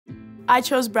I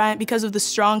chose Bryant because of the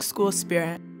strong school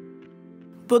spirit.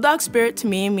 Bulldog spirit to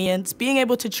me means being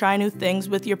able to try new things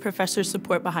with your professor's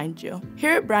support behind you.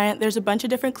 Here at Bryant, there's a bunch of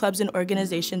different clubs and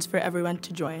organizations for everyone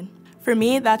to join. For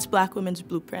me, that's Black Women's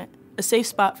Blueprint, a safe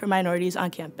spot for minorities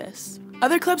on campus.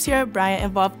 Other clubs here at Bryant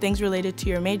involve things related to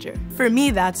your major. For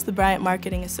me, that's the Bryant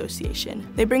Marketing Association.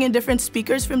 They bring in different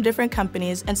speakers from different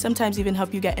companies and sometimes even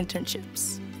help you get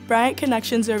internships. Bryant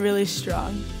connections are really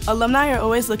strong. Alumni are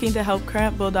always looking to help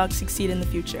current Bulldogs succeed in the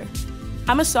future.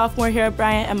 I'm a sophomore here at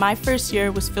Bryant, and my first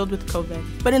year was filled with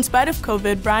COVID. But in spite of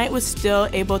COVID, Bryant was still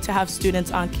able to have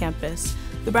students on campus.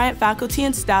 The Bryant faculty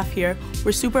and staff here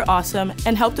were super awesome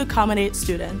and helped accommodate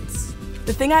students.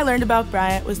 The thing I learned about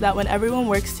Bryant was that when everyone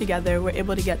works together, we're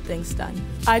able to get things done.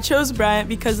 I chose Bryant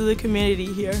because of the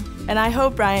community here, and I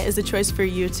hope Bryant is a choice for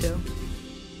you too.